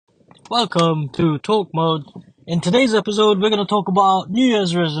Welcome to Talk Mode. In today's episode, we're going to talk about New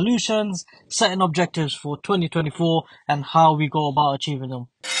Year's resolutions, setting objectives for 2024, and how we go about achieving them.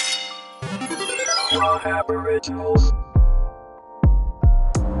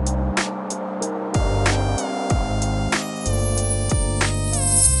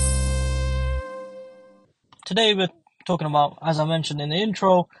 Today, we're talking about, as I mentioned in the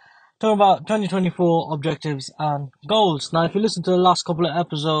intro, talking about 2024 objectives and goals. Now, if you listen to the last couple of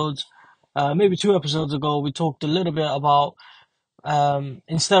episodes, maybe 2 episodes ago, we talked a little bit about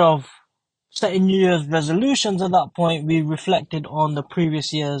instead of setting New Year's resolutions at that point, we reflected on the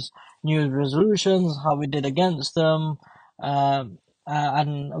previous year's New Year's resolutions, how we did against them,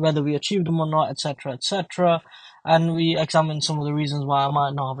 and whether we achieved them or not, etc., etc. And we examined some of the reasons why I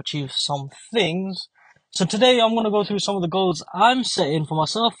might not have achieved some things. So today I'm going to go through some of the goals I'm setting for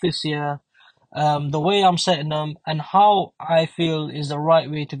myself this year, the way I'm setting them, and how I feel is the right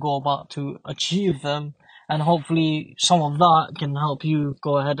way to go about to achieve them. And hopefully some of that can help you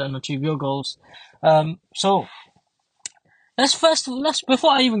go ahead and achieve your goals. So let's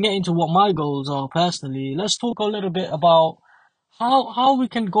before I even get into what my goals are personally, let's talk a little bit about how we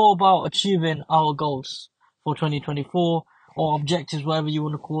can go about achieving our goals for 2024 or objectives, whatever you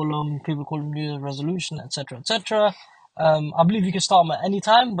want to call them. People call them New Year's resolution, etc., etc. I believe you can start them at any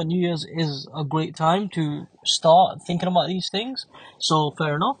time, but New Year's is a great time to start thinking about these things. So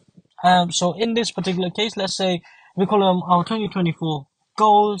fair enough. So in this particular case, let's say we call them our 2024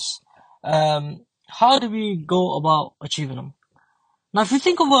 goals. How do we go about achieving them? Now, if we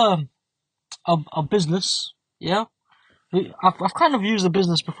think of a business, yeah, I've kind of used a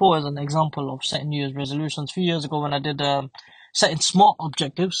business before as an example of setting New Year's resolutions. A few years ago when I did setting SMART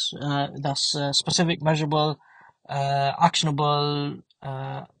objectives, that's specific, measurable, actionable,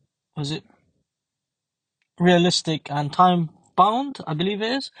 was it realistic and time bound, I believe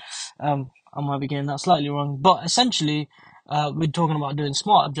it is. I might be getting that slightly wrong, but essentially, we're talking about doing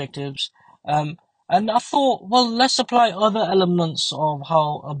SMART objectives. And I thought, well, let's apply other elements of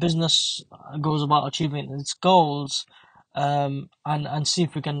how a business goes about achieving its goals, and see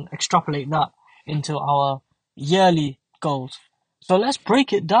if we can extrapolate that into our yearly goals. So let's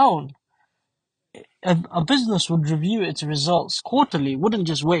break it down. A business would review its results quarterly, wouldn't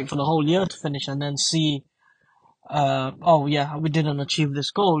just wait for the whole year to finish and then see, oh yeah, we didn't achieve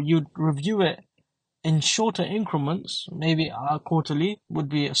this goal. You'd review it in shorter increments, maybe quarterly would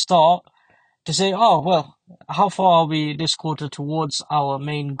be a start to say, oh, well, how far are we this quarter towards our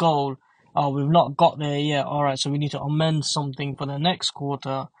main goal? Oh, we've not got there yet. All right, so we need to amend something for the next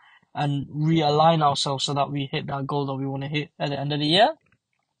quarter and realign ourselves so that we hit that goal that we want to hit at the end of the year.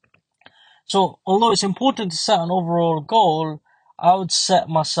 So, although it's important to set an overall goal, I would set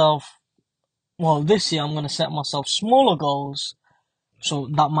myself, well, this year I'm going to set myself smaller goals. So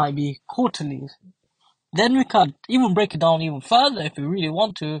that might be quarterly. Then we could even break it down even further if we really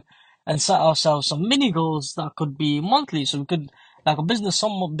want to, and set ourselves some mini goals that could be monthly. So we could, like a business,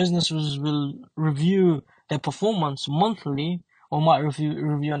 some businesses will review their performance monthly, or might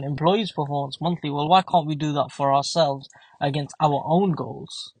review an employee's performance monthly. Well, why can't we do that for ourselves against our own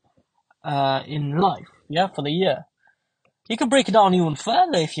goals in life? Yeah, for the year. You can break it down even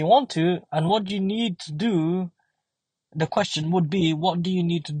further if you want to, and what you need to do. The question would be, what do you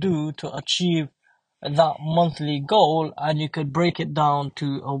need to do to achieve that monthly goal? And you could break it down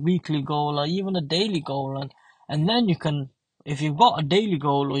to a weekly goal or even a daily goal, and then you can, if you've got a daily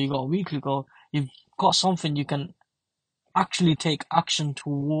goal or you've got a weekly goal, you've got something you can actually take action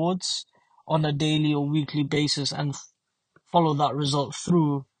towards on a daily or weekly basis and follow that result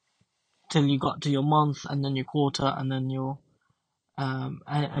through till you got to your month and then your quarter and then your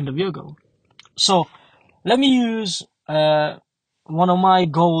end of year goal. So let me use one of my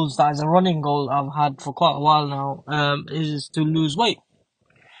goals that is a running goal I've had for quite a while now, is to lose weight.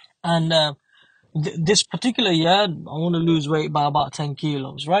 And this particular year, I want to lose weight by about 10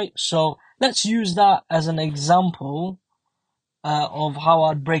 kilos, right? So let's use that as an example of how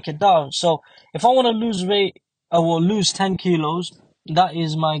I'd break it down. So if I want to lose weight, I will lose 10 kilos. That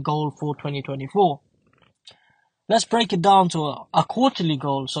is my goal for 2024. Let's break it down to a quarterly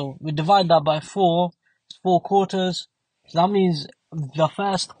goal. So we divide that by 4 quarters. So that means the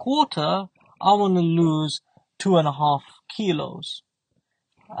first quarter, I want to lose 2.5 kilos.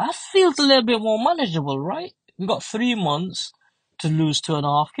 That feels a little bit more manageable, right? We've got 3 months to lose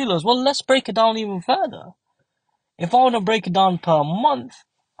 2.5 kilos. Well, let's break it down even further. If I want to break it down per month,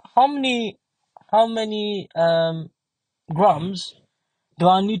 how many grams do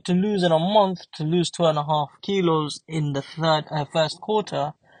I need to lose in a month to lose 2.5 kilos in the first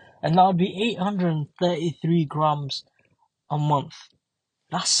quarter? And that would be 833 grams a month.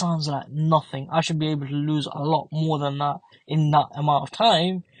 That sounds like nothing. I should be able to lose a lot more than that in that amount of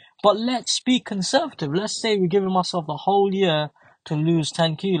time. But let's be conservative. Let's say we're giving myself the whole year to lose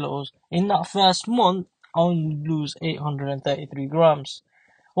 10 kilos. In that first month, I only lose 833 grams.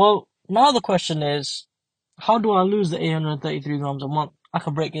 Well, now the question is, how do I lose the 833 grams a month? I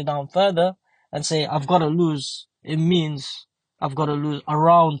can break it down further and say it means I've got to lose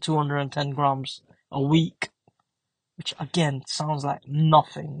around 210 grams a week, which again sounds like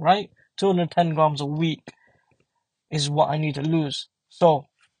nothing, right? 210 grams a week is what I need to lose. So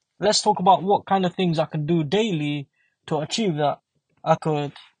let's talk about what kind of things I can do daily to achieve that. I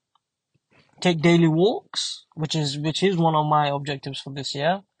could take daily walks, which is one of my objectives for this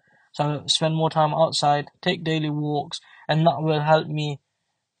year. So I spend more time outside, take daily walks, and that will help me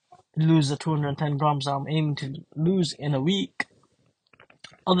lose the 210 grams that I'm aiming to lose in a week.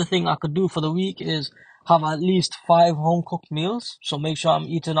 Other thing I could do for the week is have at least 5 home-cooked meals. So make sure I'm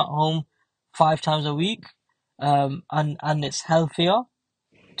eating at home 5 times a week. And it's healthier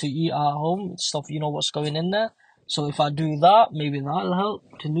to eat at home, stuff you know what's going in there. So if I do that, maybe that'll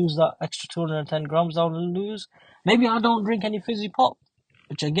help to lose that extra 210 grams I will lose. Maybe I don't drink any fizzy pop,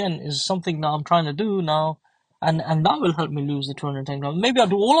 which again is something that I'm trying to do now, and that will help me lose the 210 grams. Maybe I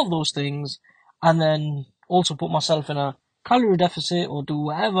do all of those things, and then also put myself in a calorie deficit or do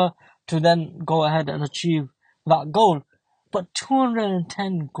whatever to then go ahead and achieve that goal. But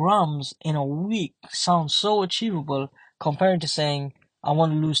 210 grams in a week sounds so achievable compared to saying I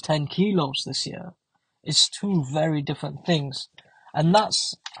want to lose 10 kilos this year. It's two very different things. And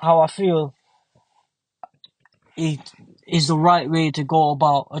that's how I feel it is the right way to go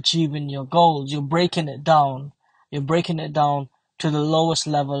about achieving your goals. You're breaking it down. You're breaking it down to the lowest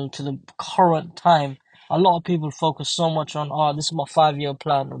level, to the current time. A lot of people focus so much on, oh, this is my 5 year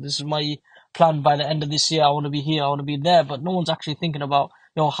plan, or this is my plan by the end of this year. I want to be here, I want to be there. But no one's actually thinking about,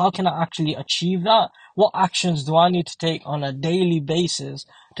 how can I actually achieve that? What actions do I need to take on a daily basis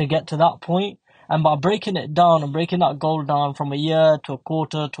to get to that point? And by breaking it down and breaking that goal down from a year to a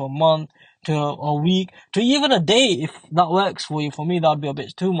quarter to a month to a week to even a day, if that works for you. For me, that would be a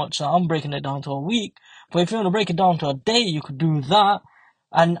bit too much, so I'm breaking it down to a week. But if you want to break it down to a day, you could do that.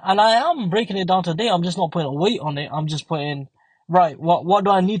 And I am breaking it down to a day. I'm just not putting a weight on it. I'm just putting, right, what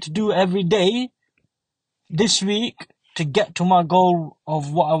do I need to do every day this week to get to my goal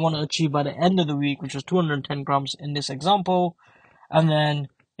of what I want to achieve by the end of the week, which was 210 grams in this example. And then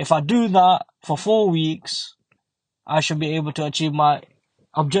if I do that for 4 weeks, I should be able to achieve my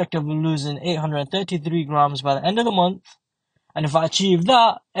objective of losing 833 grams by the end of the month. And if I achieve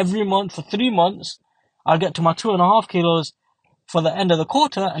that every month for 3 months, I'll get to my 2.5 kilos for the end of the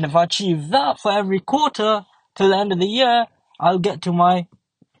quarter. And if I achieve that for every quarter till the end of the year, I'll get to my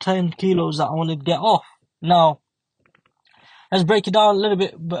 10 kilos that I want to get off. Now, let's break it down a little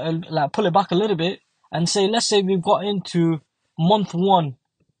bit, like pull it back a little bit and say, let's say we've got into month one.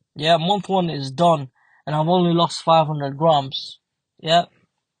 Yeah, month one is done and I've only lost 500 grams. Yeah,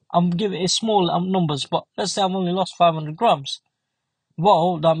 I'm giving it small numbers, but let's say I've only lost 500 grams.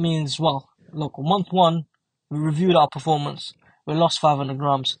 Well, that means, look, month one, we reviewed our performance. We lost 500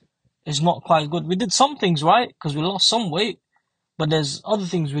 grams. It's not quite good. We did some things right because we lost some weight, but there's other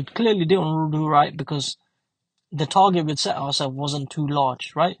things we clearly didn't do right because the target we'd set ourselves wasn't too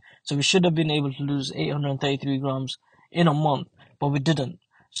large, right? So we should have been able to lose 833 grams in a month, but we didn't.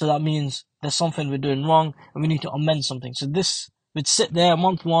 So that means there's something we're doing wrong and we need to amend something. So we'd sit there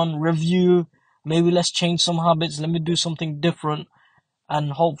month one, review, maybe let's change some habits, let me do something different,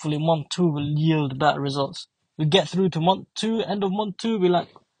 and hopefully month two will yield better results. We get through to month two, end of month two, we're like,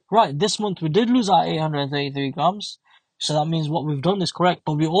 right, this month we did lose our 833 grams. So that means what we've done is correct,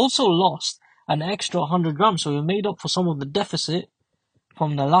 but we also lost an extra 100 grams. So we made up for some of the deficit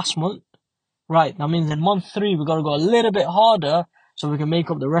from the last month. Right, that means in month three, we got to go a little bit harder so we can make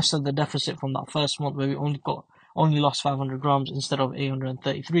up the rest of the deficit from that first month where we only lost 500 grams instead of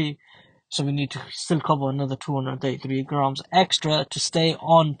 833. So we need to still cover another 233 grams extra to stay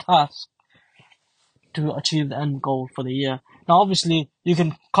on task to achieve the end goal for the year. Now, obviously, you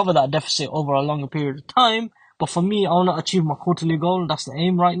can cover that deficit over a longer period of time, but for me, I want to achieve my quarterly goal. That's the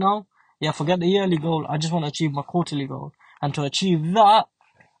aim right now. Yeah, forget the yearly goal. I just want to achieve my quarterly goal. And to achieve that,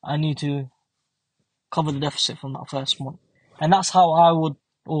 I need to cover the deficit from that first month. And that's how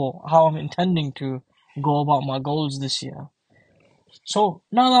how I'm intending to go about my goals this year. So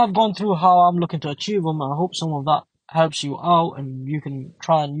now that I've gone through how I'm looking to achieve them, I hope some of that helps you out and you can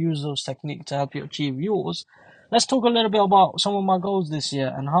try and use those techniques to help you achieve yours. Let's talk a little bit about some of my goals this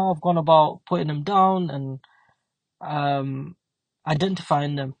year and how I've gone about putting them down and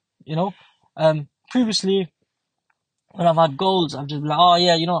identifying them. Previously when I've had goals, I've just been like, oh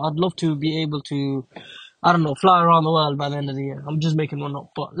yeah, I'd love to be able to, I don't know, fly around the world by the end of the year. I'm just making one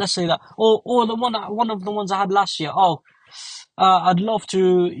up, but let's say that, or one of the ones I had last year. Oh, I'd love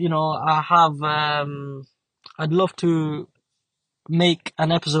to, I'd love to make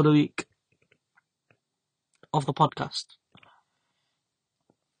an episode a week of the podcast,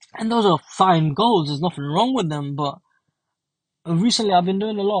 and those are fine goals. There's nothing wrong with them, but recently I've been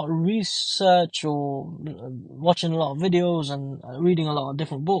doing a lot of research or watching a lot of videos and reading a lot of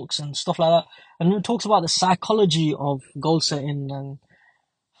different books and stuff like that. And it talks about the psychology of goal setting and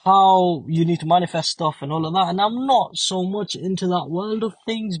how you need to manifest stuff and all of that. And I'm not so much into that world of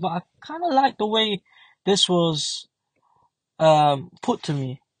things, but I kind of like the way this was put to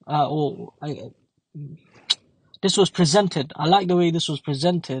me, this was presented. I like the way this was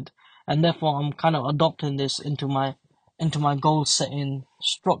presented, and therefore I'm kind of adopting this into my goal setting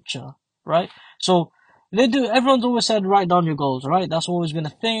structure, right? So everyone's always said write down your goals, right? That's always been a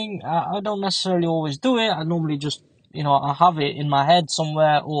thing. I don't necessarily always do it. I normally just, I have it in my head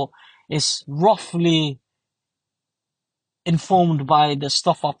somewhere, or it's roughly informed by the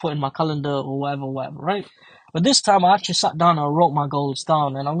stuff I put in my calendar or whatever, right? But this time I actually sat down and wrote my goals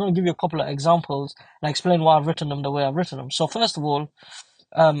down, and I'm going to give you a couple of examples and explain why I've written them the way I've written them. So first of all,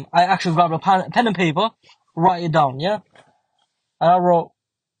 I actually grabbed a pen and paper, write it down, yeah? And I wrote,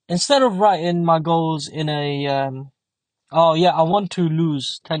 instead of writing my goals in oh yeah, I want to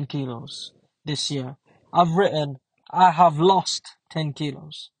lose 10 kilos this year, I've written, I have lost 10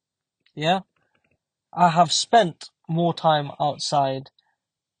 kilos, yeah? I have spent more time outside.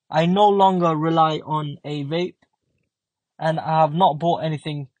 I no longer rely on a vape, and I have not bought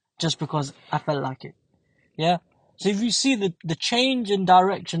anything just because I felt like it. Yeah. So if you see the change in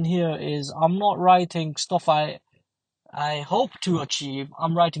direction here is I'm not writing stuff I hope to achieve.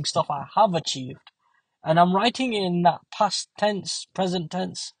 I'm writing stuff I have achieved, and I'm writing in that past tense, present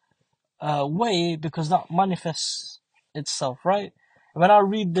tense way because that manifests itself, right? When I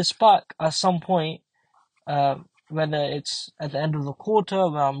read this back at some point, uh, whether it's at the end of the quarter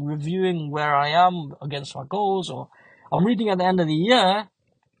where I'm reviewing where I am against my goals, or I'm reading at the end of the year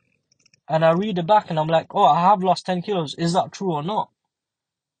and I read it back and I'm like, oh, I have lost 10 kilos. Is that true or not?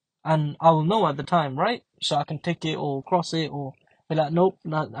 And I will know at the time, right? So I can tick it or cross it or be like, nope,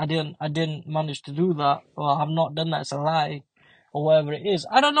 I didn't manage to do that, or I have not done that. It's a lie, or whatever it is.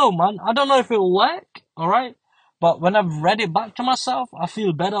 I don't know, man. I don't know if it will work. All right. But when I've read it back to myself, I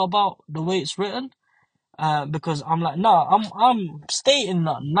feel better about the way it's written. Because I'm like, no, I'm stating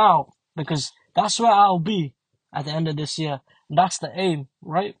that now because that's where I'll be at the end of this year. That's the aim,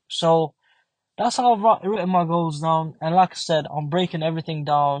 right? So that's how I've written my goals down. And like I said, I'm breaking everything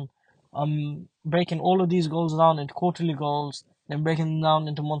down. I'm breaking all of these goals down into quarterly goals, then breaking them down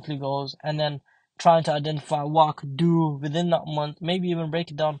into monthly goals, and then trying to identify what I could do within that month. Maybe even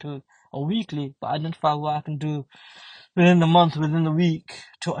break it down to a weekly, but identify what I can do within the month, within the week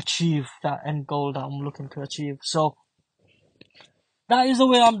to achieve that end goal that I'm looking to achieve. So that is the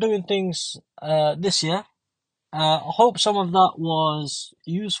way I'm doing things this year. I hope some of that was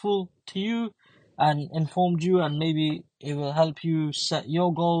useful to you and informed you, and maybe it will help you set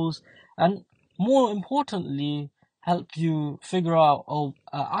your goals, and more importantly, help you figure out a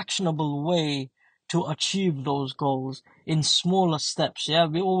actionable way to achieve those goals in smaller steps. Yeah,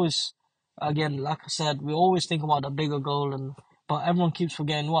 we always, again, like I said, we always think about a bigger goal, but everyone keeps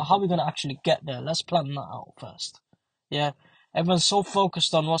forgetting, well, how are we going to actually get there? Let's plan that out first. Yeah, everyone's so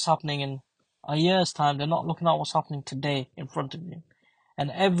focused on what's happening in a year's time, they're not looking at what's happening today in front of you. And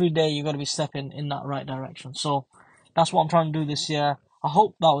every day you got to be stepping in that right direction. So that's what I'm trying to do this year. I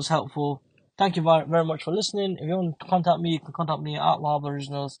hope that was helpful. Thank you very, very much for listening. If you want to contact me, you can contact me at Wahab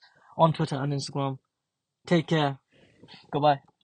Originals on Twitter and Instagram. Take care. Goodbye.